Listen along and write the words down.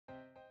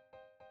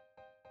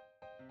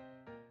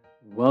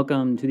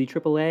Welcome to the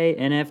AAA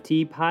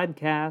NFT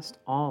podcast,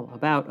 all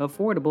about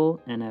affordable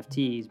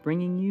NFTs,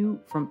 bringing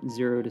you from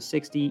 0 to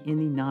 60 in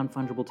the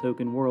non-fungible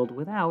token world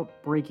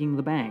without breaking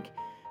the bank.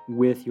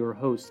 With your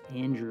hosts,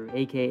 Andrew,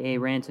 aka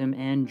Ransom,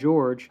 and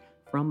George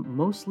from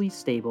Mostly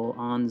Stable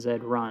on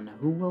Zed Run,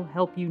 who will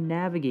help you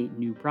navigate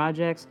new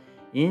projects,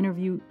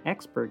 interview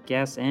expert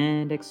guests,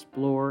 and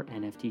explore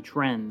NFT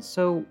trends.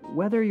 So,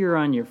 whether you're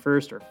on your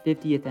first or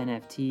 50th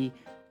NFT,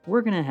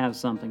 we're going to have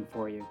something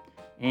for you.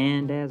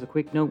 And as a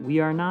quick note, we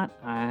are not,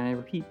 I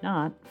repeat,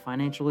 not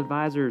financial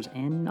advisors,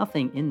 and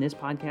nothing in this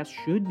podcast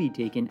should be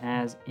taken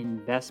as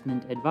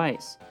investment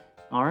advice.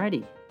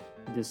 Alrighty,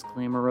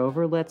 disclaimer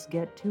over, let's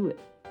get to it.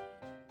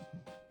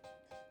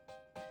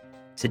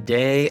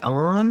 Today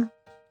on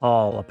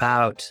All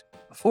About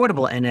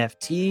Affordable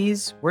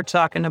NFTs, we're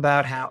talking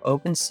about how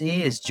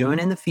OpenSea is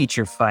joining the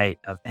feature fight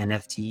of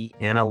NFT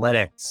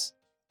analytics.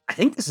 I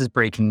think this is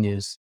breaking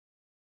news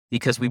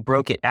because we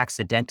broke it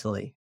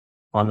accidentally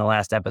on the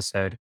last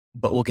episode,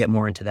 but we'll get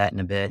more into that in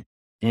a bit.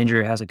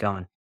 Andrew, how's it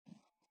going?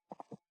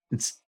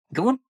 It's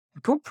going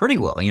pretty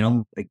well.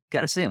 I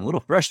gotta say, I'm a little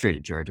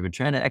frustrated, George. I've been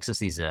trying to access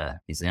these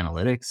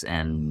analytics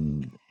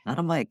and not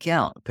on my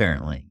account,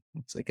 apparently.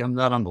 It's like I'm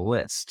not on the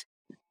list.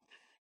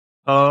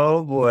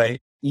 Oh boy,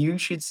 you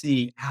should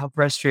see how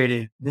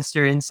frustrated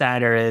Mr.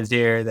 Insider is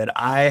here that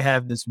I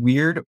have this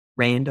weird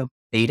random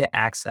beta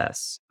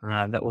access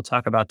that we'll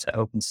talk about to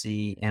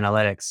OpenSea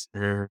analytics.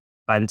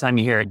 By the time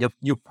you hear it,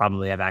 you'll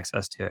probably have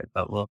access to it,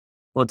 but we'll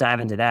dive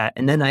into that.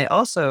 And then I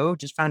also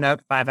just found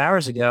out 5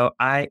 hours ago,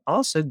 I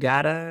also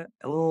got a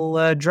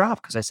little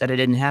drop because I said I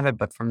didn't have it,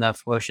 but from the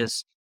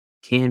Ferocious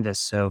Canvas.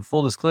 So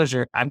full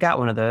disclosure, I've got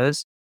one of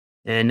those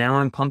and now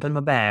I'm pumping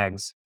my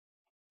bags.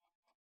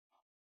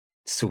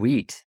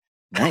 Sweet.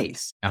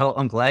 Nice.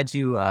 I'm glad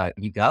you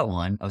got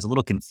one. I was a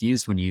little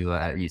confused when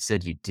you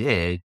said you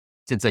did,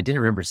 since I didn't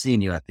remember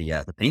seeing you at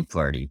the paint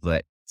party,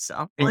 but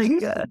sounds like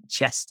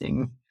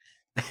Chesting.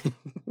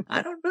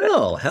 I don't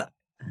know.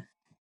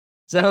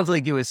 Sounds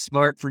like it was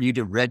smart for you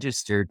to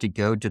register to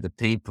go to the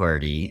paint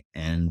party,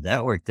 and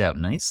that worked out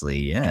nicely.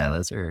 Yeah,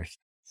 those are,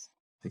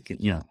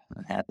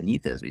 happen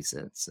as we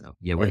said. So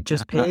yeah, It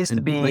just pays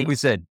to be, like we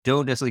said,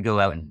 don't necessarily go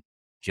out and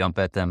jump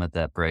at them at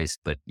that price,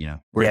 but we're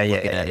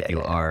looking at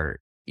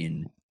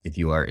if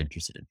you are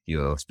interested,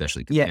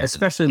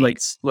 especially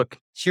look,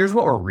 here's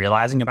what we're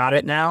realizing about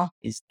it now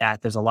is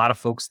that there's a lot of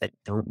folks that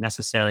don't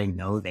necessarily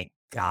know they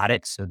got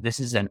it. So this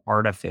is an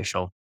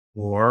artificial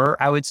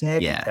war, I would say,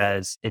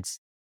 because it's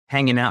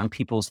hanging out in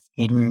people's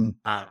hidden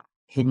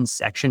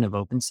section of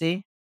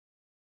OpenSea.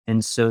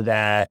 And so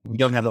that we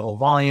don't have the whole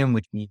volume,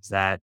 which means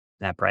that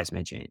price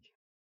may change.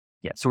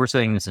 Yeah. So we're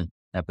saying this an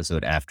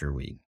episode after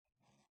we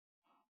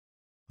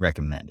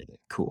recommended it.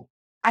 Cool.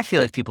 I feel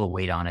like people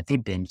wait on it. They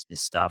binge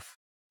this stuff.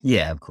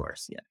 Yeah, of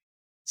course. Yeah.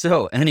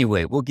 So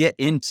anyway, we'll get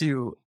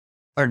into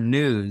our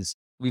news.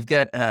 We've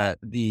got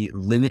the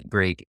Limit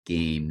Break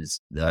Games,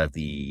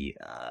 the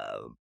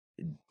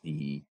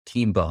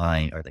team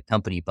behind, or the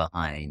company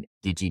behind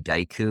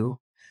Digidaiku,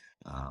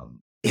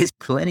 is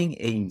planning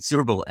a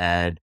Super Bowl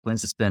ad.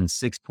 Plans to spend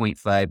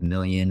 $6.5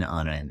 million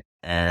on an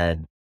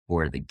ad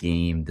for the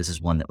game. This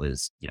is one that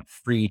was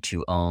free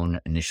to own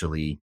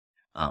initially.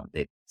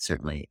 They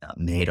certainly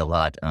made a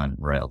lot on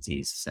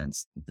royalties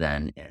since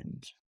then,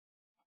 and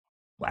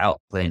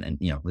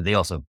they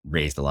also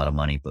raised a lot of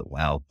money, but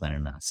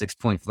planning a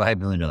 $6.5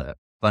 million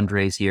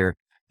fundraise here.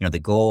 The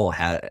goal,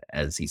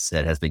 as he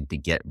said, has been to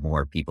get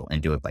more people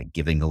into it by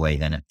giving away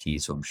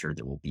NFTs. So I'm sure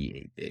there will be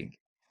a big,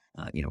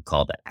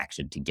 call to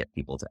action to get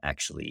people to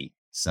actually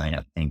sign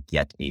up and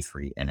get a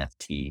free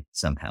NFT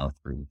somehow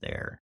through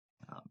their,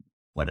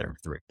 whether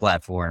through a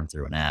platform,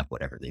 through an app,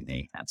 whatever they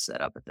may have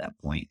set up at that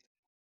point.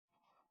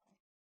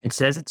 It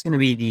says it's going to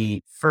be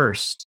the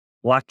first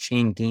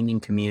blockchain gaming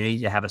community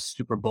to have a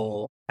Super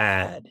Bowl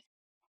ad.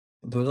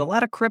 There was a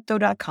lot of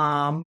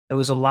crypto.com. There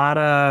was a lot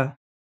of,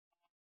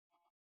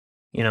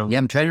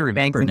 I'm trying to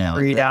remember now.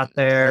 Out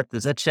there.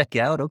 Does that check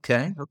out?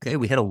 Okay.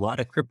 We had a lot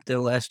of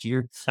crypto last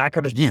year. I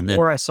could have,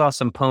 or I saw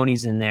some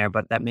ponies in there,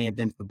 but that may have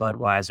been for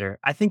Budweiser.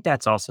 I think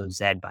that's also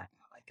Zed by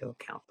now. I go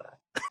count that.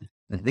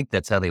 I think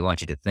that's how they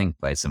want you to think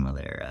by some of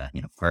their,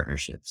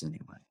 partnerships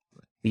anyway.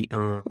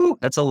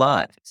 That's a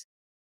lot.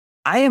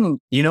 I'm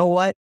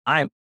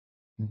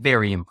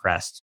very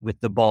impressed with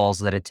the balls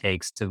that it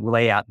takes to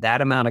lay out that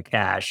amount of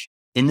cash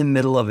in the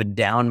middle of a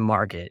down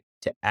market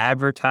to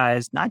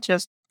advertise not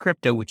just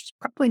crypto, which is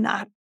probably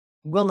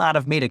will not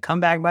have made a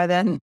comeback by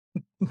then,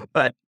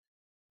 but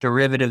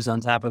derivatives on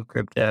top of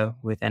crypto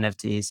with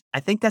NFTs. I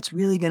think that's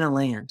really going to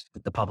land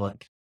with the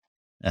public.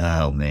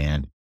 Oh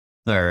man.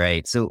 All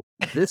right. So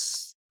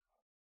this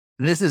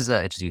is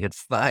interesting. You had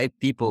 5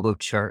 people who've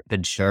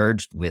been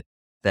charged with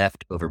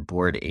theft over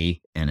Bored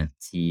Ape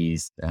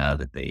NFTs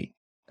that they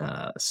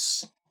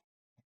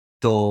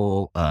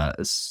stole. There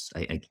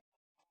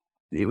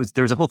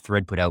was a whole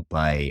thread put out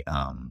by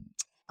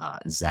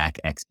Zach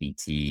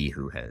XBT,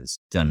 who has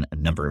done a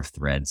number of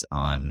threads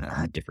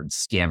on different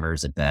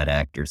scammers and bad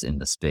actors in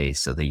the space.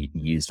 So they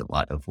used a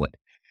lot of what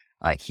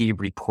he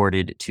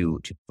reported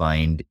to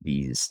find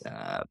these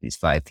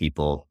 5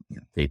 people.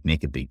 They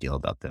make a big deal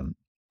about them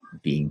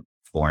being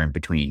born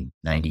between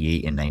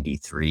 98 and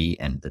 93,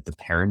 and that the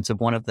parents of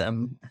one of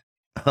them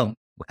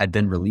had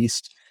been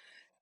released.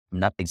 I'm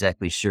not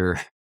exactly sure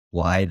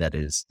why that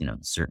is.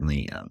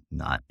 Certainly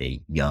not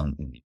a young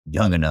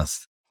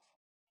enough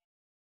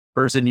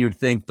person you would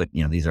think, but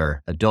these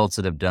are adults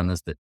that have done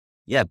this. But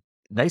yeah,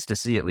 nice to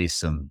see at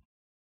least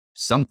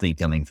something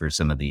coming for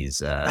some of these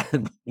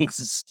these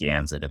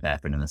scams that have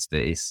happened in the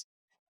space.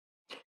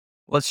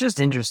 Well, it's just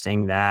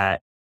interesting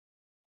that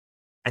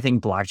I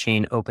think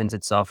blockchain opens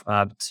itself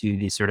up to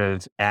the sort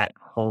of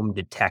at-home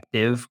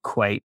detective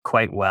quite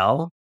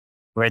well,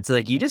 where it's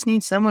like you just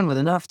need someone with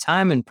enough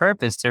time and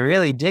purpose to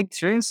really dig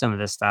through some of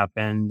this stuff,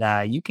 and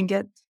you can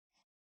get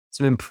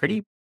some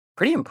pretty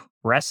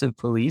impressive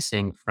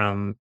policing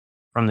from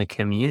the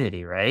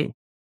community, right?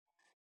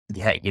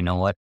 Yeah, you know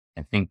what?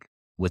 I think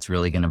what's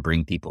really going to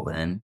bring people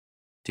in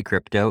to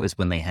crypto is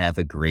when they have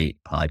a great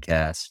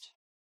podcast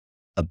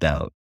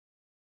about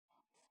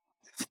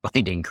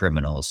finding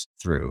criminals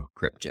through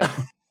crypto.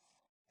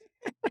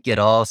 Get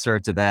all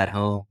sorts of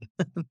at-home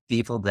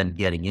people then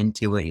getting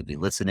into it. You'll be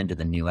listening to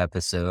the new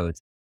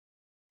episodes.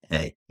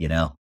 Hey,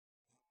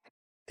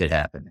 could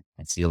happen.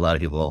 I see a lot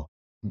of people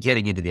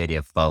getting into the idea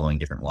of following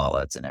different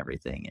wallets and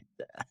everything.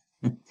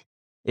 And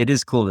it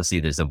is cool to see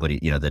there's somebody,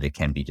 that it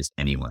can be just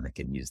anyone that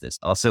can use this.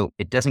 Also,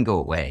 it doesn't go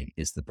away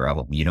is the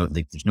problem.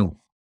 There's no,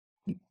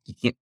 you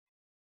can't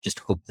just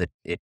hope that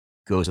it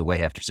goes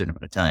away after a certain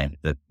amount of time.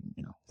 The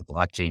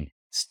blockchain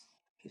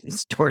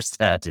stores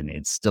that and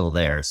it's still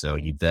there. So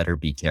you better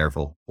be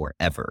careful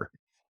forever.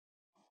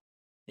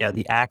 Yeah,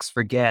 the axe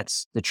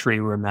forgets, the tree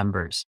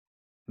remembers.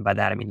 And by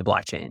that, I mean the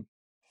blockchain.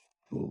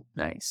 Ooh,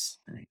 nice.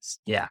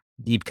 Yeah,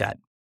 deep cut.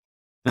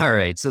 All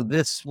right. So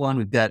this one,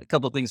 we've got a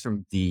couple of things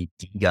from the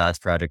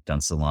DeGods project on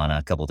Solana,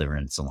 a couple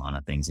different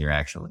Solana things here,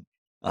 actually.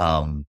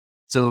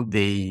 So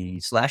they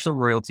slashed the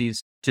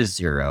royalties to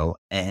 0,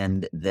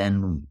 and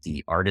then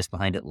the artist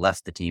behind it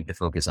left the team to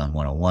focus on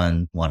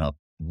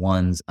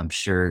 101s. I'm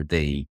sure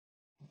they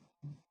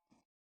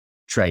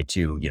tried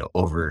to,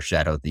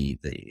 overshadow the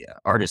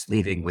artist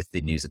leaving with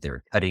the news that they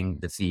were cutting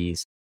the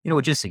fees,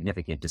 which is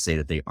significant to say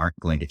that they aren't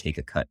going to take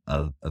a cut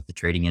of the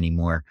trading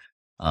anymore.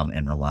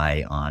 And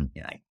rely on,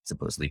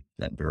 supposedly,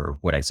 or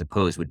what I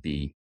suppose would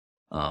be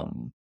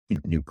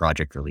new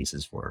project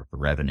releases for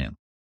revenue.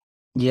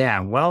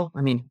 Yeah, well,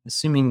 I mean,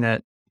 assuming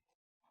that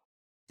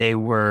they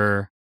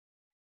were,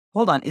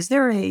 hold on, is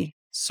there a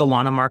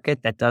Solana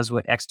market that does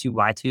what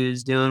X2Y2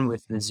 is doing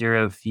with the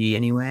 0 fee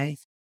anyway?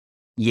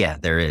 Yeah,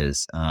 there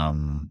is. I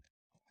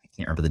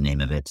can't remember the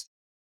name of it.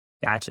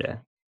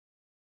 Gotcha.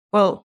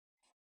 Well,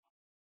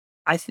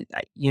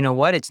 you know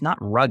what? It's not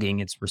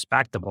rugging. It's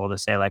respectable to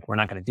say like, we're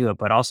not going to do it.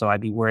 But also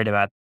I'd be worried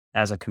about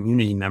as a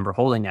community member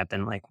holding that,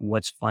 then like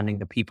what's funding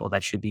the people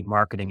that should be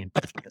marketing and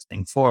pushing this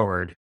thing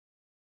forward.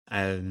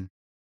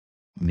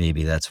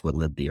 Maybe that's what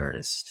led the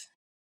artist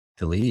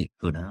to leave.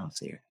 Who knows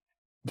here?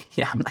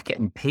 Yeah, I'm not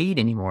getting paid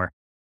anymore.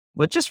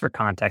 But just for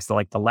context,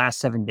 like the last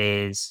 7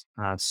 days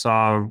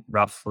saw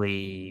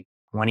roughly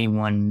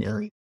 21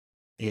 million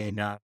in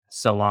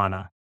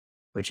Solana,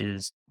 which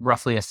is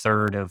roughly a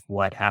third of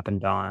what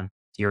happened on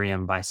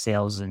Ethereum by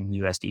sales and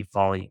USD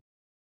volume,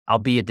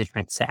 albeit the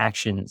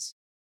transactions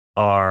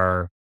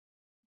are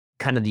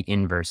kind of the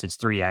inverse. It's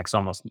 3x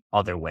almost the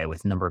other way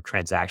with number of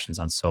transactions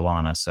on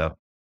Solana. So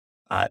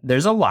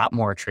there's a lot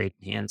more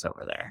trading hands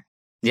over there.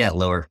 Yeah,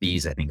 lower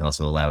fees, I think,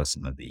 also allow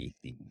some of the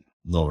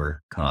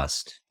lower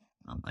cost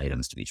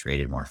items to be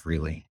traded more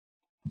freely.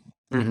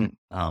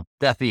 Mm-hmm.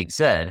 That being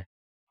said,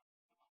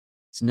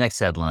 this next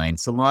headline,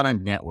 Solana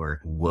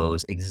network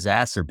woes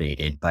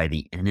exacerbated by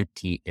the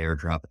NFT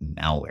airdrop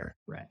malware.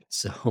 Right.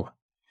 So,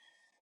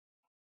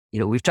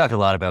 we've talked a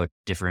lot about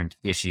different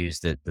issues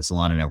that the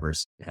Solana network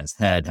has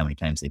had, how many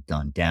times they've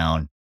gone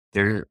down.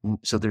 There's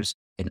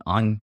an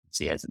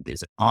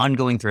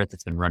ongoing threat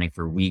that's been running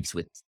for weeks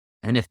with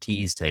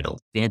NFTs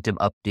titled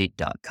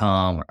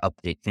phantomupdate.com or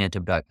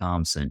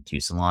updatephantom.com sent to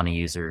Solana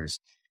users.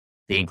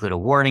 They include a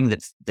warning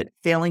that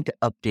failing to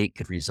update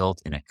could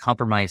result in a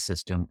compromised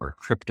system or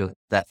crypto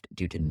theft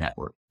due to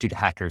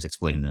hackers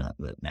exploiting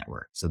the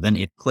network. So then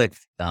it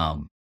clicks,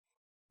 files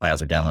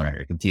are downloaded on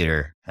your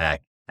computer,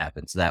 hack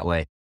happens that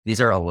way.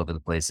 These are all over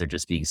the place. They're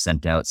just being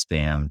sent out,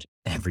 spammed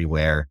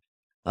everywhere.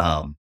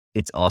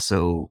 It's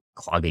also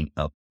clogging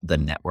up the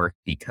network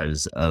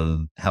because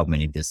of how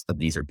many of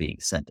these are being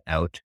sent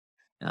out.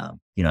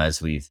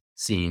 As we've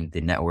seen,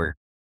 the network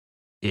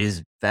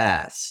is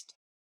vast.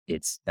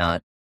 It's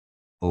not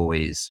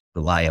always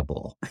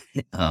reliable.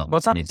 Well,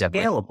 it's not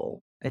scalable.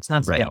 It's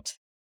not scalable. Right.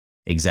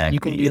 Exactly. You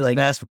can be like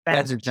fast,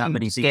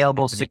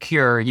 scalable,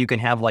 secure. You can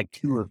have like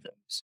 2 of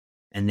those,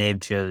 and they've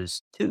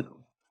chose 2.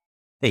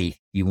 Hey,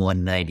 you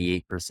want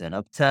 98%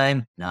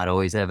 uptime, not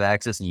always have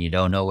access, and you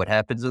don't know what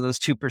happens with those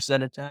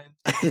 2% of time.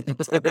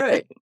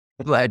 Right.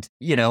 But,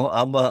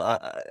 I'm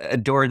a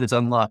door that's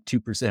unlocked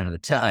 2% of the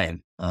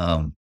time.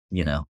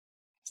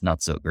 It's It's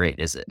not so great,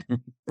 is it?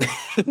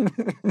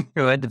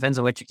 Well, it depends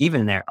on what you're keeping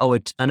in there. Oh, a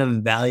ton of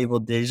valuable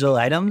digital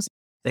items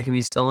that can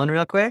be stolen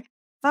real quick.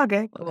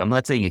 Okay. Look, I'm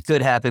not saying it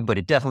could happen, but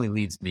it definitely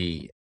leads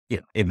me,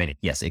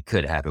 yes, it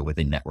could happen with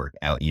a network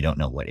out. You don't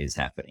know what is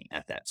happening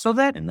at that. So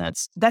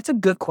that's a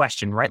good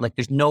question, right? Like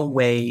there's no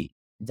way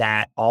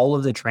that all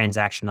of the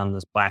transactions on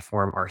this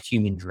platform are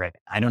human driven.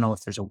 I don't know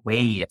if there's a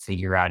way to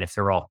figure out if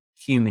they're all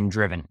human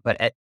driven,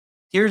 but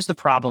here's the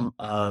problem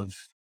of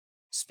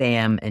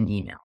spam and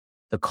email.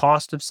 The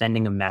cost of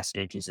sending a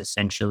message is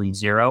essentially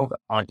zero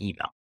on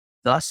email.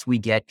 Thus, we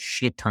get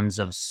shit tons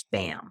of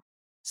spam.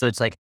 So it's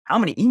like, how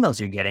many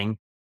emails you're getting?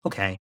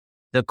 Okay.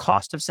 The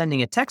cost of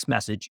sending a text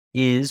message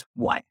is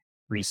what?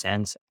 3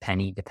 cents, a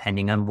penny,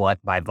 depending on what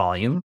by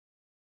volume.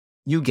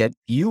 You get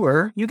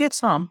fewer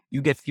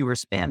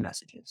spam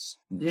messages.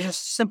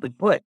 Just simply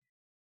put,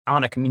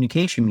 on a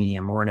communication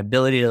medium or an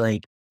ability to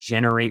like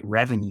generate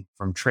revenue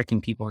from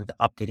tricking people into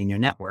updating your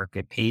network,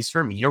 it pays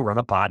for me to run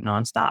a bot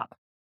nonstop.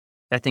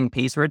 That thing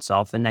pays for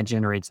itself and that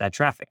generates that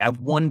traffic. I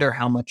wonder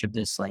how much of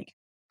this, like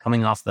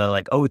coming off the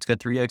like, oh, it's got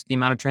 3x the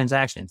amount of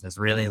transactions, is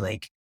really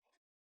like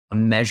a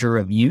measure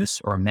of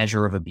use or a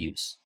measure of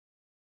abuse.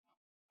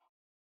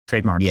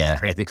 Trademark. Yeah.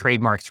 The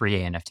trademark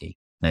 3A NFT.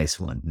 Nice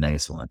one.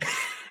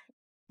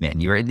 Man,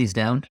 you write these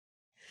down?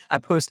 I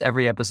post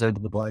every episode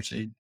to the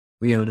blockchain.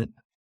 We own it.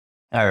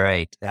 All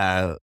right.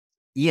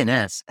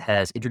 ENS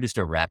has introduced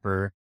a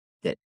wrapper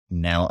that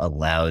now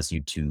allows you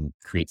to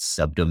create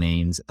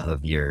subdomains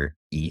of your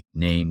ETH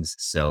names.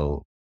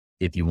 So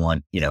if you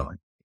want,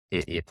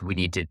 if we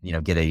need to,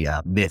 get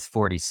a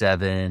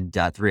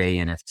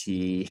myth47.3a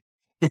NFT,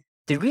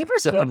 did we ever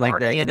something like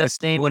that?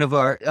 ENS name? One of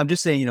I'm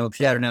just saying,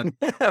 shouting out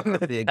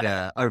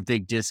our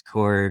big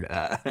Discord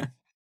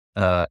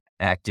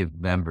active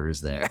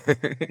members there.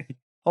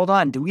 Hold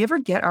on. Do we ever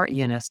get our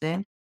ENS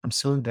name? I'm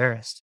so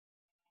embarrassed.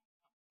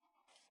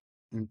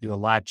 Do a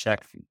live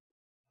check.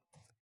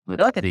 I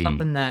feel like it's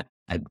something that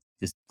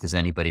does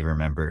anybody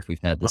remember if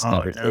we've had this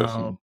conversation?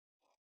 No.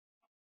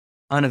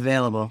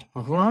 Unavailable.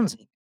 Well, who owns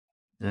it?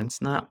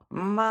 It's not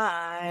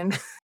mine.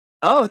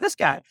 Oh, this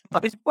guy. I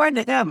was born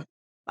to him.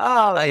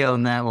 Oh, I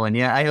own that one.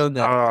 Yeah, I own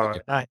that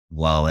wallet.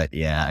 Wallet.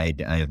 Yeah, I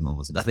have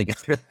almost nothing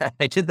after that.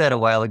 I did that a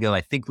while ago. I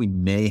think we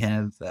may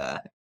have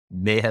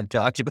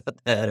talked about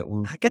that.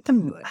 I get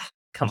them. I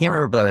can't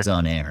remember if I was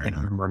on air. I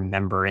don't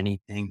remember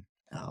anything.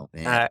 Oh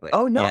man.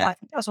 No, yeah. I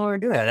think that's what we're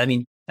doing. I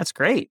mean, that's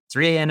great.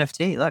 3A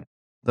NFT. Look,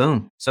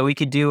 boom. So we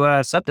could do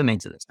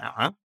subdomains of this now,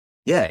 huh?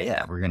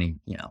 Yeah. We're gonna,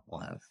 we'll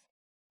have.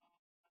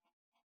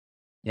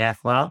 Yeah.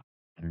 Well,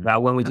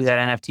 about when we do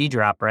that NFT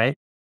drop, right?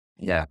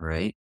 Yeah.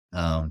 Right.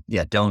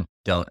 Yeah. Don't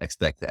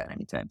expect that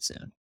anytime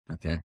soon.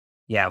 Okay.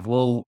 Yeah.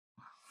 We'll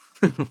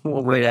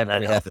wait at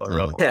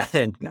that. Yeah.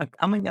 And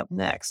coming up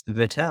next,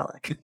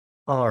 Vitalik.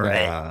 All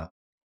right.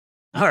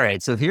 All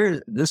right. So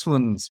this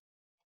one's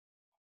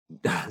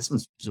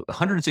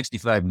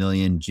 165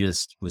 million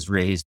just was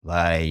raised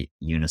by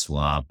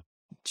Uniswap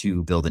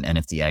to build an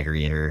NFT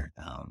aggregator.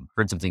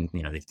 Heard something,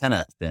 they've kind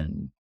of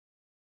been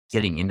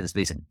getting into the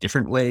space in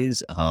different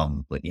ways.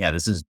 But yeah,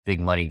 this is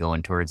big money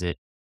going towards it.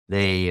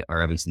 They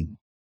are obviously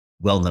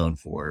well known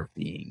for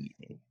being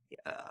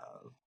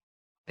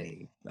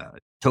a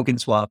token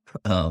swap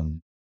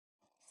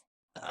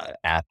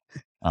app,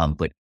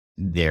 but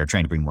they're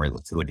trying to bring more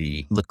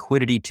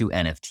liquidity to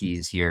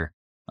NFTs here.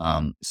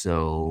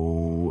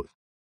 So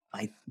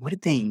I know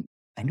that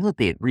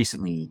they had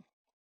recently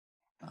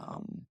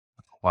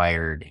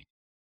acquired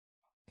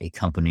a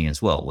company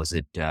as well. Was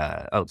it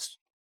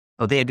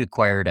they had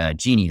acquired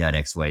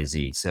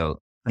Genie.xyz. So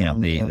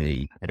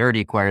they had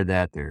already acquired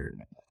that. They're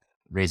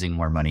raising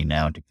more money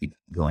now to keep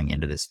going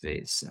into this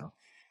space. So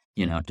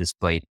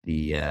despite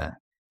the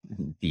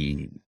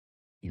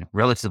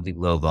relatively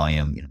low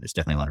volume, there's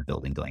definitely a lot of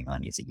building going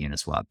on. You see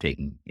Uniswap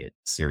taking it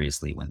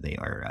seriously when they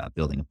are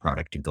building a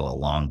product to go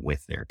along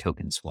with their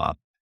token swap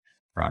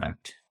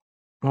product.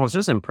 Well, it's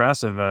just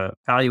impressive. A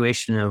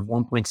valuation of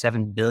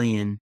 1.7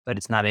 billion, but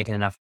it's not making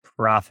enough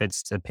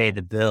profits to pay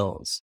the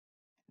bills.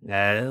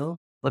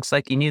 Looks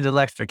like you need a little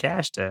extra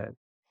cash to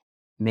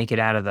make it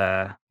out of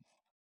the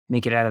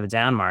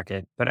down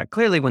market. But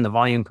clearly, when the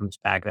volume comes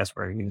back, that's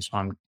where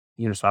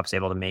Uniswap's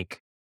able to make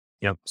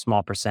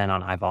small percent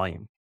on high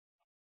volume.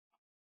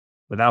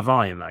 Without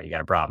volume, though, you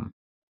got a problem.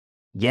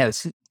 Yeah,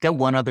 it's got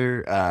one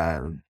other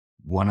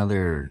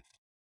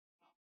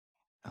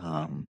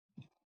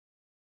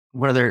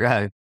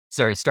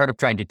startup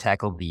trying to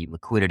tackle the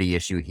liquidity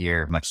issue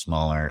here. Much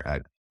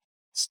smaller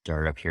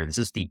startup here. This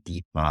is the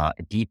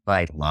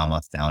DeFi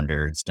Llama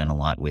founder. It's done a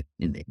lot with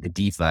in the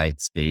DeFi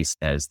space,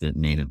 as the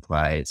name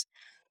implies.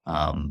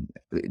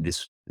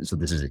 This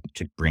is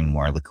to bring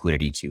more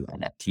liquidity to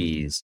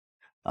NFTs.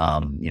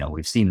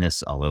 We've seen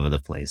this all over the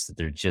place.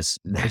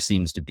 There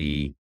seems to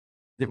be,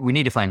 we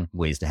need to find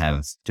ways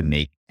to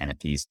make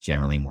NFTs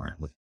generally more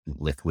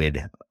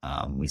liquid.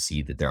 We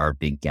see that there are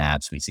big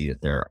gaps. We see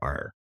that there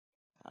are,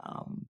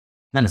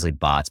 not necessarily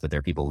bots, but there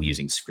are people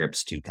using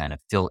scripts to kind of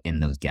fill in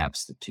those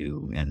gaps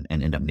and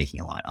end up making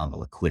a lot on the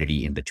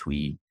liquidity in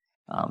between.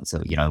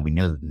 So, we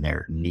know that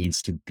there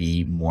needs to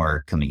be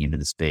more coming into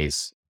the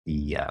space.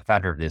 The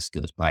founder of this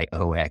goes by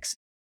OX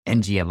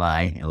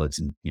NGMI. It looks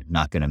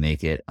not going to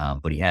make it,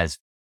 but he has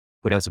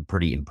put out some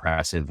pretty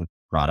impressive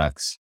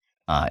products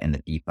in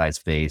the DeFi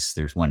space.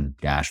 There's one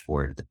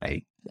dashboard that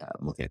I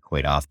look at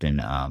quite often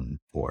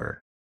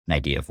for an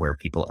idea of where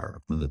people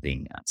are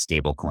moving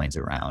stable coins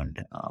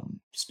around,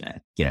 just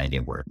to get an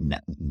idea of where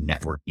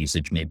network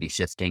usage may be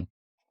shifting.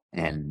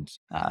 And,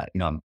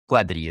 I'm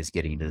glad that he is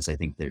getting into this. I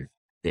think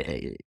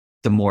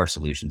the more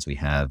solutions we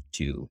have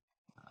to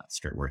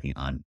start working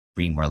on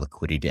bringing more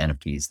liquidity to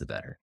NFTs, the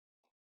better.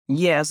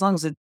 Yeah, as long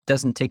as it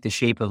doesn't take the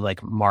shape of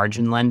like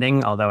margin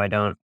lending, although I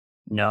don't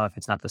know if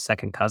it's not the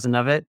second cousin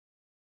of it,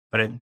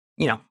 but it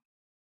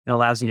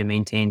allows you to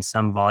maintain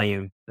some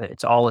volume. But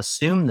it's all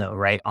assumed though,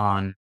 right?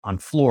 On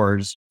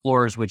floors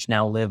which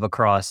now live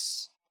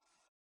across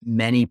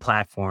many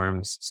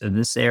platforms. So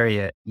this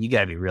area, you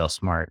gotta be real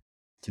smart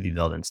to be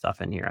building stuff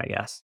in here, I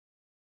guess.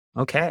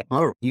 Okay.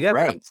 Oh, You have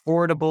an right.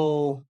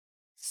 affordable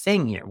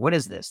thing here. What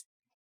is this?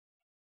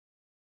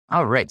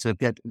 All right. So I've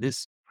got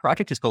this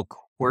project is called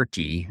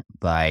QWERTY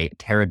by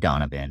Tara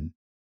Donovan.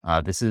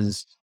 This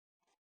is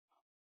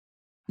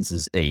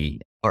a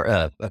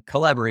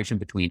collaboration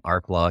between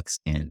ArcBlocks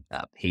and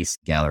Pace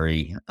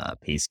Gallery.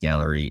 Pace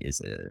Gallery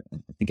is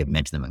I think I've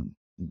mentioned them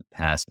in the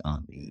past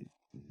on the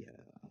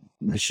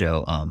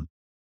show.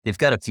 They've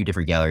got a few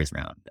different galleries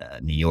around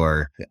New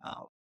York,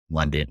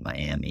 London,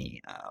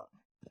 Miami,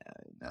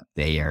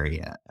 Bay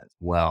Area as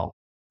well.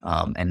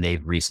 And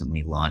they've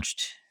recently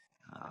launched,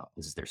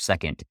 this is their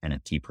second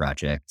NFT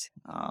project.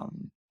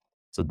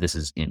 So this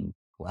is in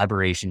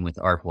collaboration with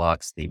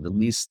ArtBlocks. They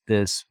released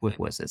this, what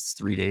was this,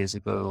 3 days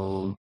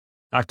ago?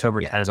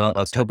 October Yeah, 10th. it's on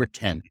October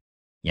 10th.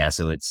 Yeah,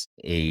 so it's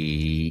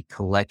a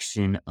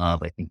collection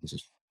of, I think this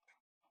is,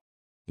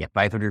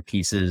 500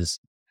 pieces,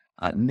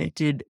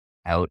 minted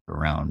out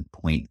around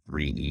 0.3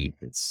 ETH.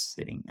 It's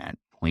sitting at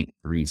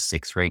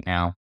 0.36 right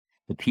now.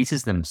 The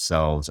pieces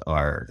themselves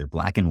they're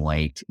black and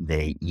white.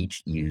 They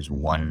each use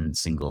one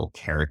single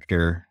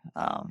character,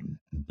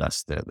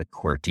 thus the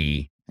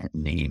QWERTY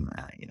name,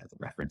 the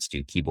reference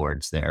to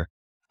keyboards there.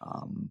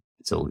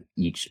 So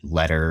each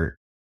letter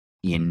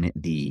in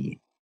the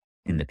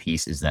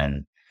piece is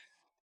then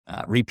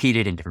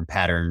repeated in different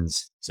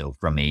patterns. So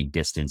from a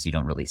distance, you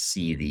don't really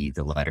see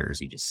the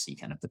letters. You just see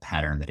kind of the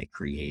pattern that it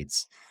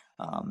creates.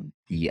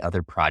 The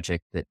other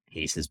project that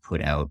Pace has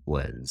put out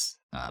was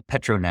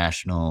Petro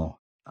National.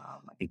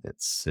 I think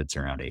that sits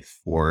around a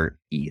 4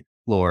 ETH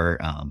floor.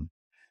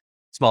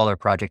 Smaller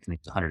project, I think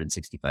it's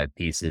 165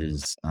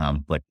 pieces,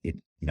 but it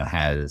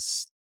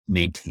has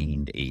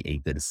maintained a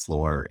good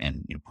floor,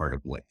 and part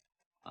of what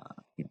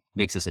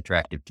makes this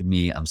attractive to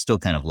me. I'm still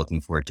kind of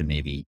looking for it to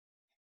maybe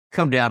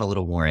come down a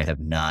little more. I have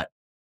not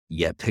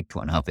yet picked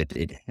one up.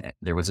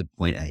 There was a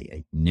point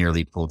I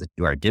nearly pulled it,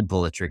 or I did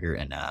pull the trigger,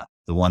 and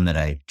the one that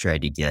I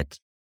tried to get,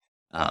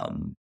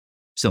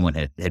 someone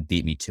had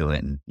beat me to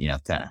it, and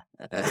kind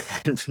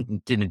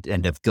of didn't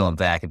end up going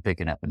back and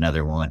picking up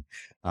another one.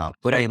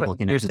 But I am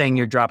looking. You're saying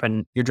you're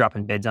dropping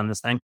bids on this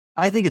thing?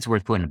 I think it's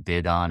worth putting a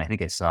bid on. I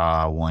think I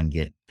saw one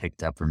get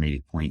picked up for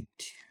maybe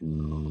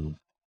 0.28.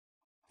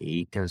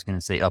 I was going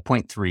to say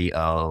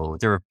 0.30.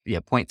 There were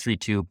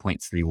 0.32,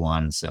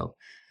 0.31. So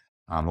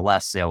the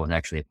last sale was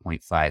actually at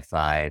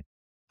 0.55.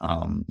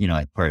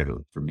 Part of it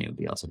for me would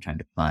be also trying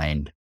to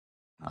find,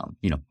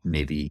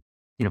 maybe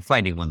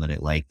finding one that I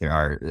like.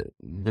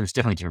 There's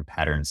definitely different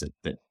patterns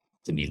that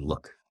to me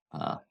look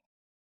that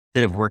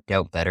have worked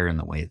out better in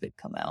the way they've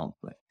come out.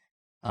 But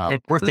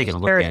worth taking a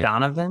look at.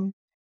 Donovan?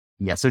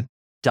 Yeah. So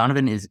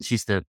Donovan this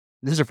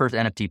is her first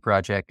NFT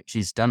project.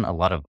 She's done a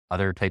lot of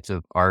other types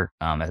of art.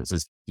 As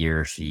this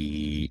year,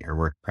 her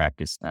work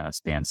practice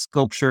spans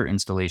sculpture,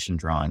 installation,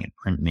 drawing, and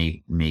print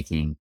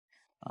making.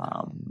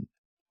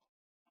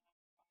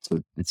 So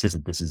it says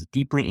that this is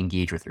deeply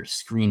engaged with her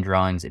screen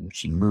drawings, in which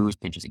she moves,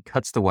 pinches, and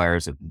cuts the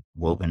wires of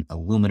woven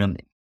aluminum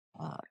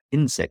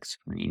insect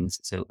screens.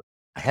 So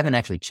I haven't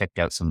actually checked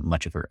out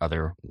much of her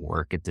other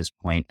work at this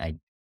point.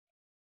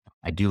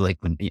 I do like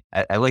when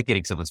I like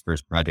getting someone's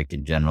first project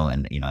in general,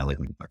 and I like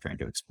when people are trying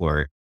to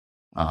explore.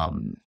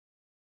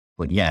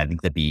 But yeah, I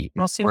think that'd be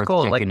seems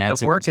cool. Like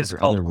the work is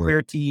called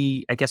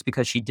QWERTY, I guess,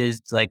 because she did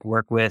like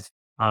work with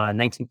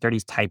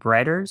 1930s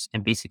typewriters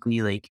and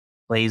basically like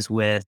plays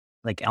with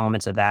like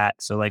elements of that.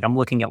 So like I'm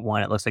looking at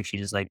one, it looks like she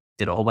just like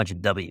did a whole bunch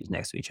of W's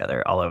next to each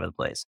other all over the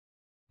place.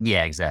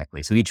 Yeah,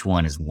 exactly. So each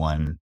one is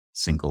one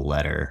single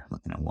letter.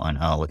 Looking at one.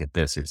 Oh, look at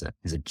this. There's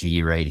a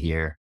G right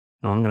here.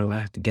 Oh, I'm gonna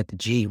have to get the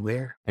G.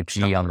 Where? A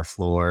G on the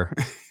floor.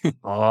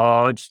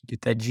 Oh, just get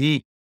that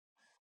G.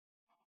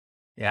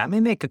 Yeah, I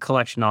may make a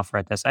collection offer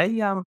at this.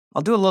 I'll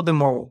do a little bit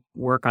more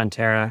work on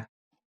Terra.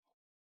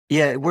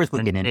 Yeah, worth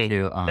looking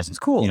into. This is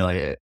cool.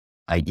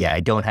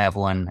 I don't have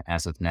one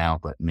as of now,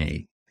 but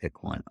may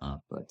pick one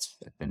up. But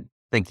I've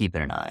been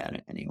keeping an eye on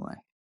it anyway.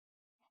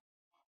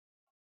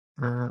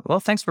 Well,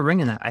 thanks for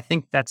bringing that. I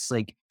think that's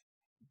like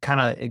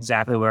kind of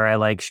exactly where I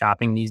like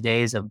shopping these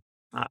days of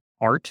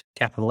art,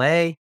 capital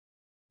A,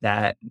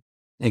 that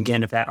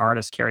again, if that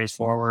artist carries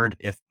forward,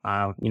 if,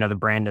 the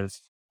brand of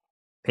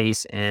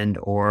Pace and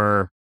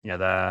or,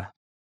 the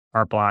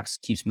art blocks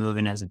keeps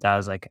moving as it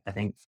does, like, I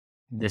think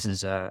this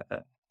is a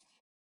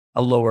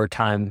lower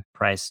time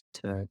price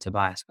to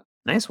buy. So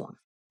nice one.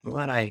 I'm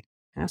glad I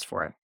asked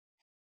for it.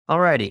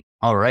 Alrighty.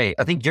 All right.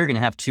 I think you're going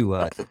to have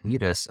to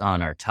lead us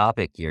on our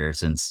topic here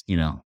since,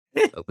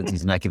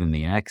 OpenSea's not giving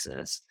me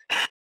access.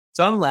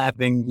 So I'm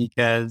laughing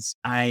because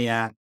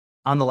I,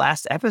 on the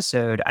last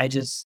episode, I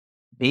just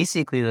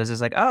basically was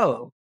just like,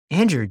 oh,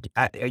 Andrew,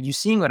 are you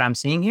seeing what I'm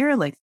seeing here?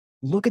 Like,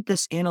 look at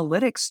this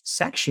analytics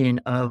section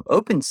of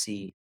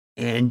OpenSea.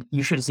 And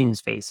you should have seen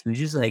his face. He was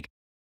just like,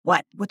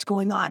 what's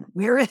going on?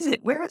 Where is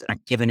it? Where is it?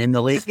 I'm giving him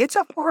the link. It's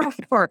a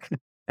 404.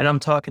 And I'm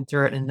talking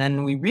through it. And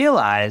then we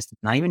realized,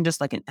 not even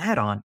just like an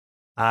add-on,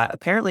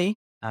 apparently,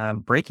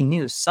 breaking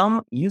news,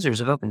 some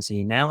users of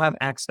OpenSea now have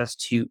access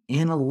to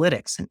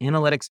analytics, an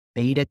analytics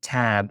beta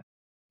tab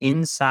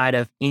inside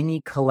of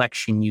any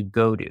collection you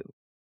go to.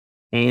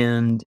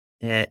 And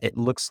it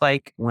looks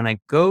like when I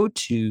go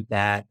to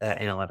that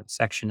analytics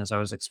section, as I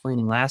was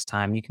explaining last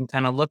time, you can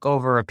kind of look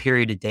over a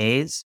period of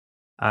days,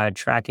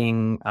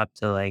 tracking up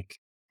to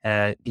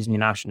gives me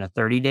an option of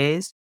 30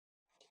 days.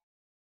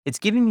 It's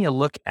giving me a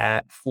look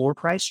at floor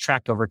price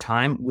tracked over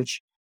time,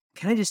 which,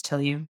 can I just tell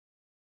you,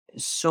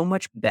 is so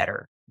much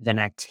better than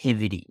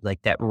activity,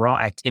 like that raw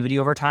activity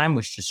over time,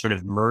 which just sort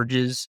of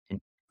merges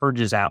and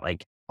purges out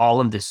like all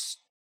of this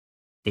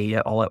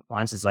data all at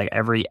once. It's like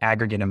every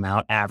aggregate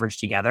amount averaged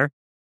together.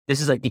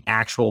 This is like the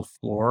actual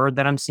floor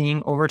that I'm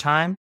seeing over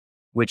time,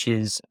 which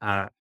is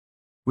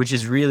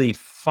really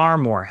far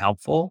more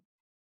helpful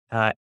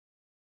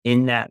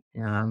in that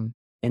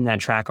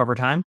track over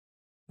time.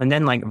 And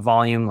then like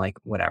volume, like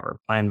whatever,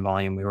 plan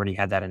volume, we already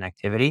had that in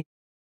activity.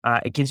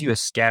 It gives you a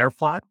scatter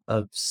plot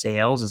of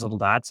sales as little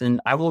dots.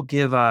 And I will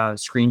give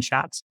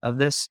screenshots of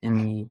this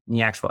in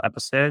the actual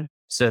episode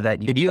so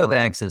that If you have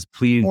access,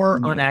 please. or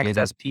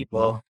unaccess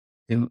people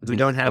who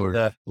don't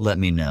have let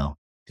me know.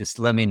 Just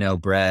let me know,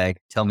 brag.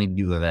 Tell me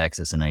you have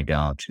access and I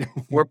don't.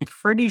 We're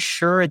pretty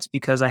sure it's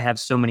because I have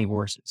so many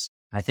horses.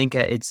 I think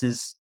it's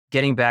just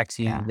getting back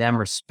to them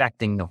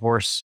respecting the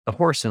horse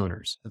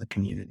owners of the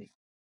community.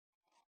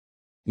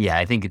 Yeah,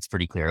 I think it's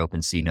pretty clear.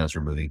 OpenSea knows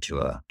we're moving to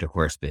a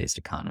horse-based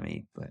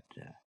economy, but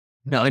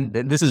no, and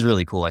this is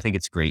really cool. I think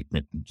it's great.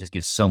 It just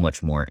gives so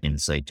much more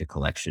insight to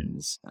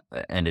collections,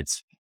 and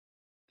it's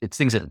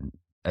things that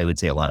I would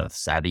say a lot of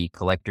savvy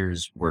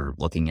collectors were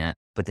looking at,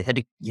 but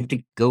you have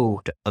to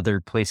go to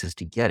other places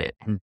to get it,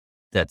 and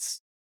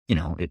that's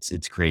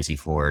it's crazy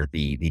for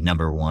the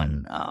number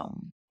one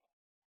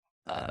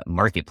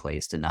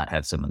marketplace to not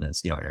have some of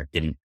this. Or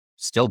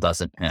still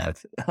doesn't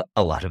have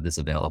a lot of this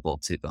available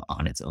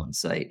on its own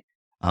site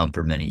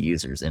for many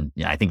users. And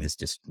I think this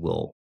just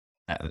will,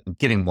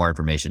 giving more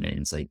information and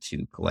insight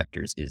to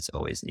collectors is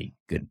always a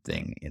good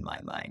thing in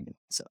my mind.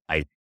 So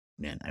I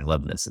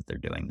love this that they're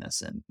doing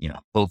this and,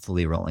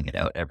 hopefully rolling it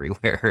out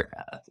everywhere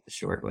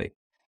shortly.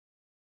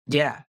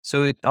 Yeah.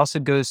 So it also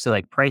goes to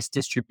like price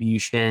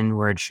distribution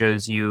where it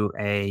shows you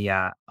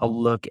a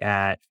look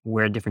at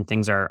where different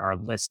things are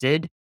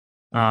listed.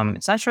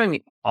 It's not showing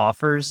me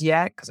offers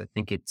yet because I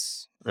think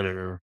it's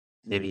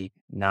maybe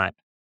not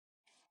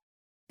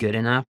good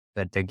enough,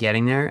 but they're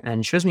getting there.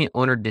 And it shows me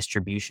owner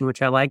distribution,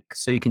 which I like.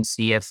 So you can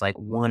see if like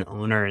one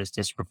owner is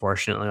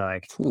disproportionately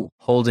like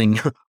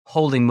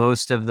holding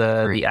most of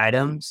the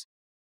items,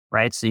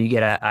 right? So you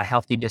get a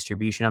healthy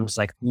distribution. I'm just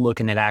like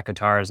looking at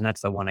ACOTARs, and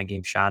that's the one I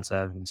gave shots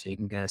of. And so you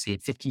can see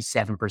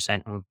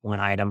 57% on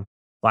one item,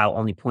 while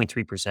only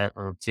 0.3%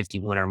 or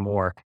 51 or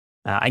more.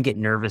 I get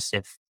nervous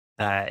if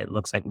it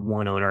looks like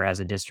one owner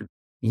has a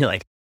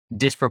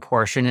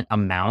disproportionate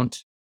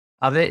amount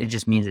of it. It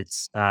just means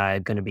it's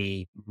going to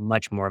be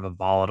much more of a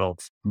volatile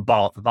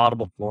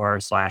floor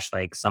 /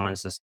 like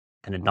someone's just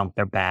going to dump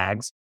their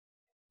bags.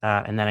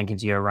 And then it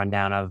gives you a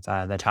rundown of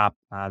the top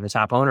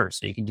owners.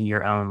 So you can do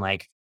your own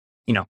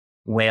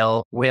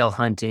whale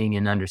hunting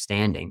and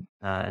understanding.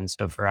 And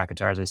so for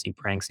ACOTARs, I see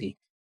Pranksy.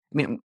 I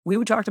mean,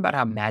 we talked about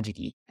how Magic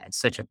had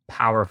such a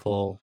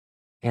powerful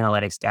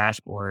analytics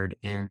dashboard.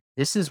 And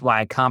this is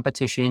why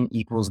competition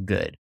equals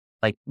good.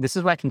 Like this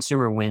is why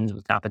consumer wins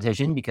with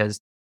competition, because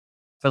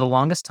for the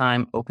longest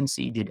time,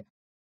 OpenSea did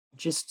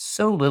just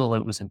so little.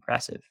 It was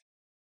impressive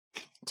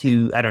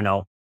to,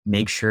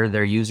 make sure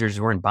their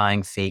users weren't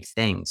buying fake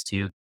things,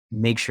 to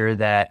make sure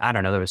that,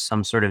 there was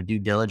some sort of due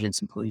diligence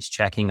and police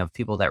checking of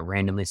people that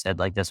randomly said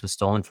like this was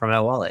stolen from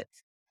my wallet,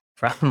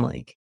 from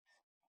like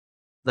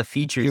the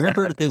features. You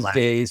remember those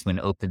days when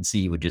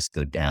OpenSea would just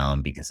go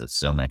down because of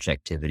so much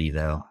activity,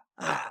 though?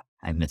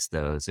 I miss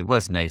those. It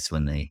was nice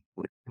when they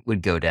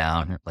would go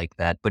down like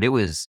that, but it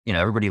was,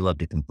 everybody loved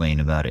to complain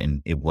about it,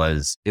 and it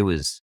was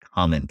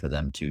common for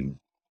them to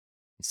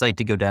site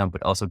to go down,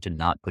 but also to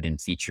not put in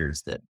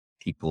features that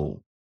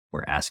people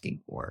were asking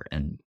for,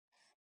 and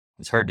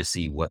it's hard to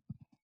see what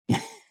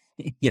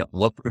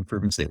what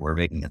improvements they were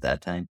making at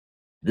that time.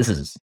 This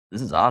is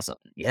awesome.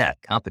 Yeah,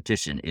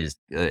 competition is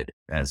good,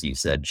 as you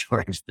said,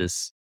 George.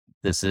 This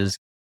is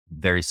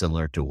very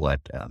similar to what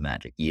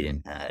Magic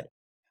Eden had.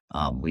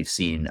 We've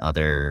seen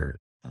other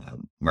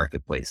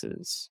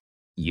marketplaces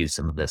use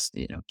some of this,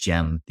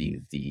 Gem,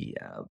 the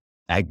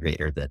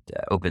aggregator that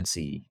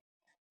OpenSea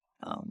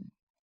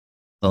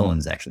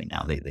owns. Actually,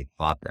 now they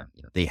bought them.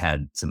 They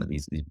had some of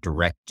these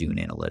direct Dune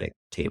analytic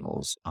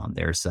tables on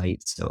their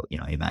site. So,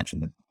 I imagine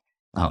that,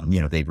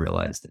 they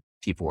realized that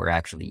people were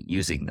actually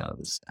using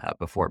those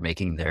before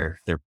making their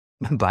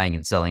buying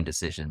and selling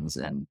decisions,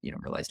 and,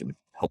 realized it would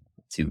help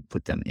to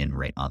put them in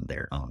right on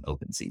their own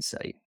OpenSea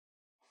site.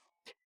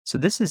 So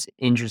this is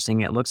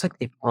interesting. It looks like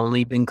they've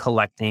only been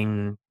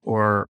collecting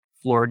or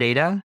floor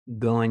data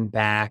going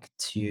back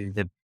to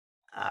the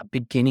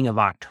beginning of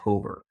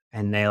October,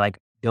 and they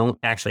don't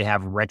actually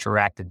have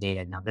retroactive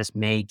data. Now this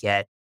may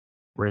get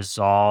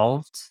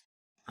resolved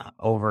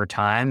over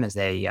time as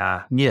they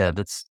Yeah,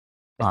 that's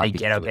they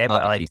get okay,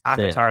 but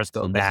Akatars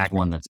go so back. This is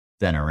one that's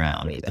been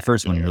around. way The back,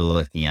 first one yeah. you're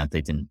looking at,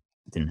 they didn't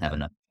have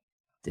enough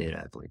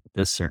data, I believe. But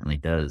this certainly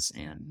does,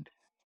 and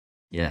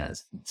yeah,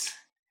 it's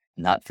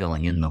not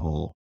filling in the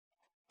whole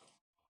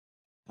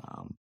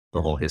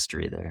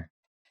history there.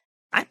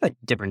 I have a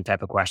different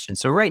type of question.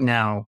 So right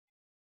now,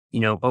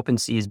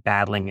 OpenSea is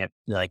battling at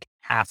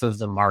half of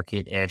the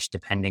market ish,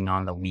 depending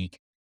on the week.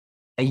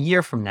 A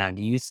year from now,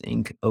 do you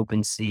think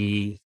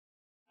OpenSea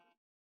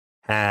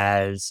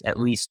has at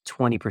least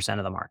 20%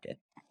 of the market?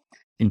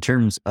 In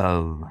terms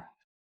of,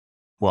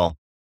 well,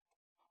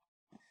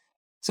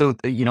 so,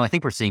 I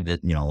think we're seeing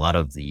that, a lot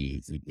of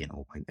I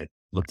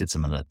looked at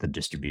some of the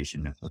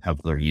distribution of how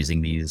people are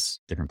using these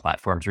different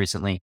platforms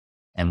recently.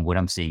 And what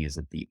I'm seeing is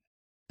that the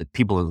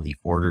people, the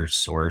order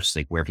source,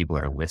 where people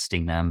are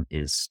listing them,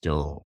 is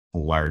still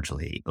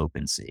largely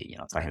OpenSea.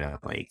 Talking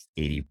about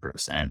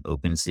 80%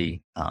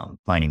 OpenSea,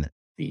 finding that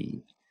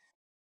the,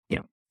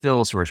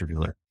 fill source where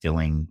people are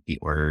filling the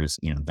orders,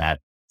 that,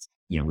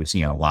 we've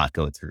seen a lot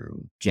go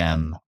through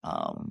Gem,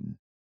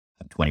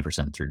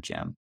 20% through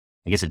Gem.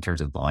 I guess in terms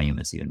of volume,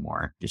 it's even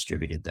more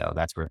distributed, though.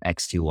 That's where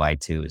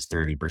X2Y2 is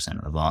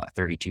 30% of the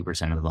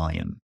 32% of the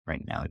volume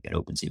right now. We've got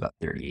OpenSea about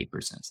 38%.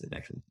 So they've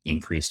actually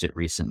increased it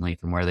recently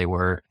from where they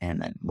were.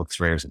 And then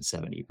LooksRare is at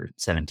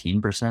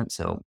 17%.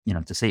 So,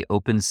 to say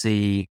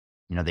OpenSea,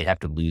 they'd have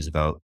to lose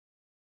about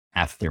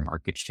half their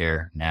market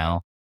share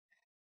now.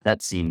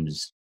 That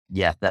seems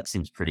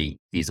pretty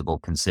feasible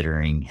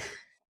considering,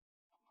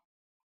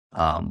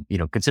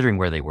 considering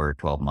where they were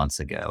 12 months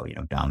ago,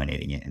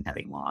 dominating it and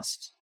having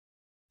lost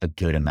a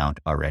good amount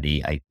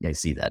already. I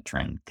see that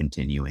trend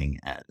continuing,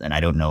 and I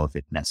don't know if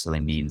it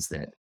necessarily means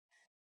that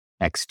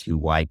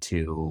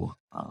X2Y2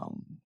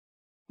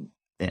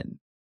 and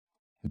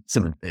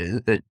some of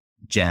the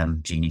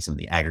Gem, Genie, some of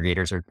the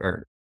aggregators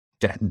are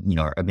I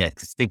mean, I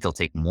think they'll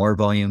take more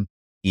volume,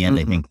 and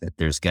I think that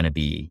there's going to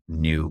be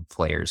new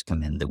players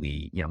come in that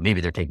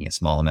maybe they're taking a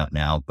small amount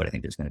now, but I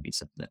think there's going to be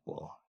something that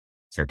will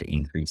start to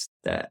increase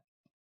that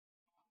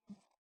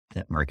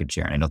market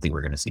share. And I don't think we're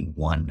going to see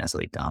one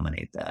necessarily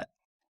dominate that.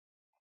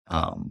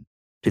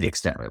 To the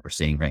extent that we're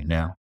seeing right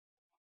now.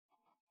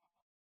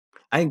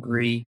 I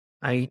agree.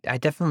 I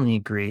definitely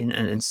agree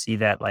and see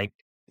that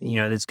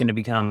it's going to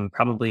become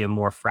probably a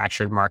more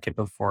fractured market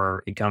before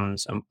it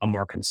becomes a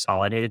more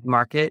consolidated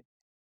market.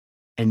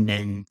 And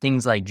then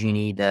things like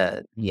Genie,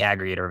 the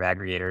aggregator of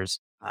aggregators,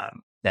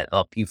 that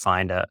help you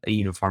find a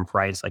uniform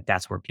price,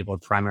 that's where people are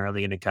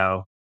primarily going to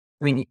go.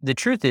 I mean, the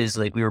truth is,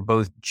 we were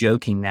both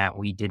joking that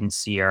we didn't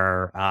see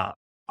our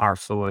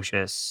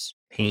Ferocious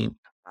paint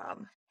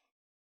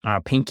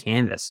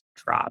canvas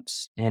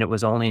drops. And it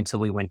was only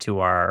until we went to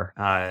our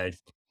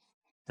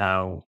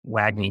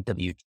WAGMI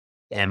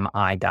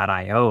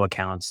WMI.io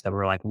accounts that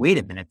we're like, wait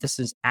a minute, this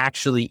is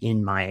actually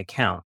in my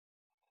account.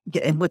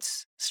 Yeah, and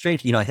what's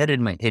strange, I had it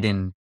in my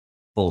hidden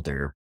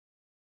folder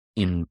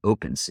in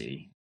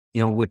OpenSea,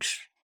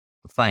 which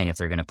fine if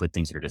they're going to put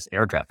things that are just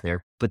airdrop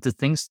there. But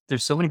there's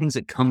so many things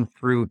that come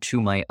through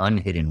to my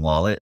unhidden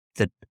wallet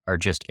that are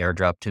just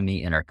airdropped to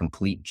me and are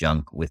complete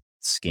junk with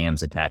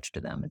scams attached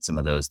to them. And some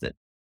of those that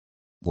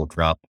will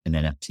drop an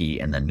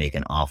NFT and then make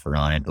an offer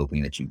on it,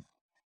 hoping that you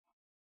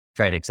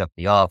try to accept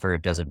the offer.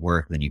 It doesn't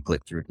work. Then you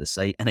click through to the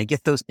site, and I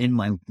get those in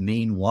my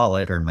main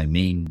wallet or my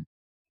main,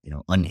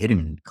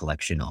 unhidden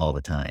collection all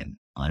the time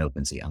on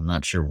OpenSea. I'm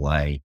not sure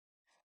why,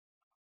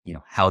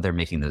 how they're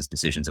making those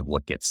decisions of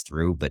what gets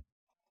through, but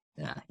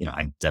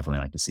I definitely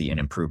like to see an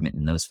improvement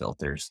in those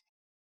filters.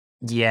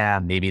 Yeah.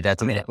 Maybe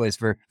that's a place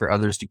for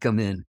others to come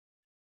in.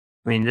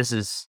 I mean, this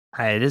is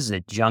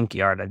a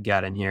junkyard I've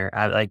got in here.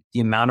 I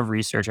the amount of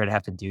research I'd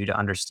have to do to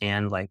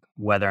understand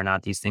whether or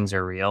not these things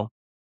are real.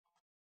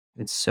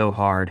 It's so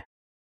hard.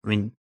 I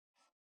mean,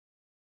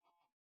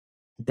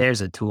 there's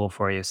a tool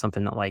for you,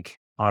 something that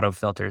auto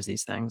filters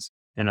these things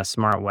in a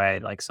smart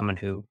way, someone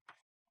who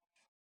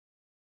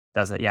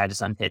does it. Yeah, I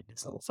just unhid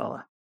this little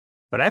fella.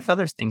 But I have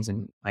other things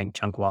in my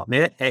junk wallet.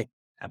 Maybe, hey,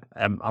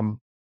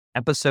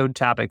 episode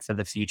topic for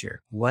the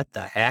future. What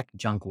the heck,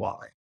 junk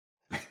wallet?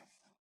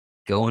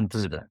 Going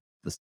to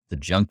the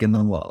junk in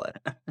the wallet.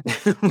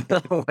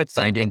 What's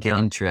finding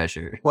hidden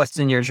treasure? What's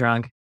in your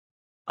trunk?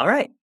 All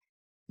right,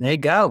 there you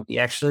go. We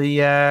actually we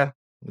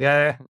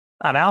got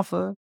not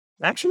alpha.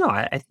 Actually, no,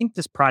 I think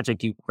this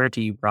project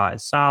you brought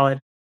is solid.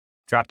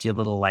 Dropped you a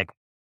little like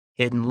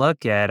hidden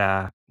look at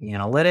the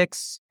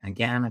analytics.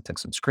 Again, I took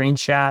some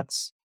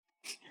screenshots.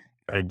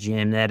 Try to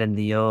jam that in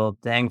the old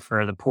thing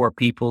for the poor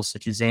people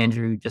such as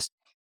Andrew. Just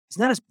he's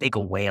not as big a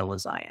whale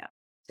as I am.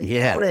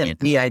 Yeah. What a And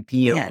VIP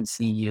Yeah.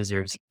 OpenSea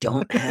users.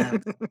 don't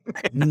have,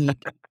 I need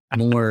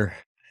more.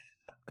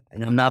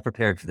 And I'm not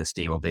prepared for the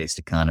stable based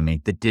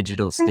economy, the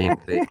digital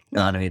stable based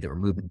economy that we're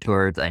moving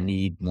towards. I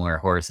need more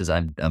horses.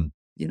 I'll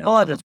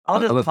just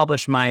I'm a-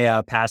 publish my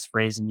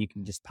passphrase and you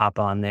can just pop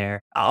on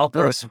there. I'll Oh,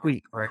 throw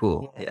sweet.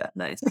 cool. Yeah. Yeah.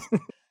 Nice.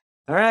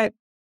 All right.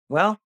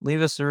 Well,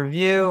 leave us a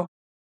review.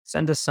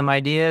 Send us some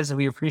ideas.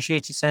 We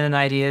appreciate you sending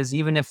ideas.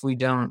 Even if we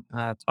don't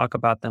talk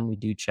about them, we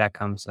do check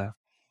them. So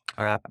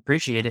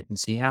appreciate it and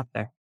see you out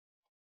there.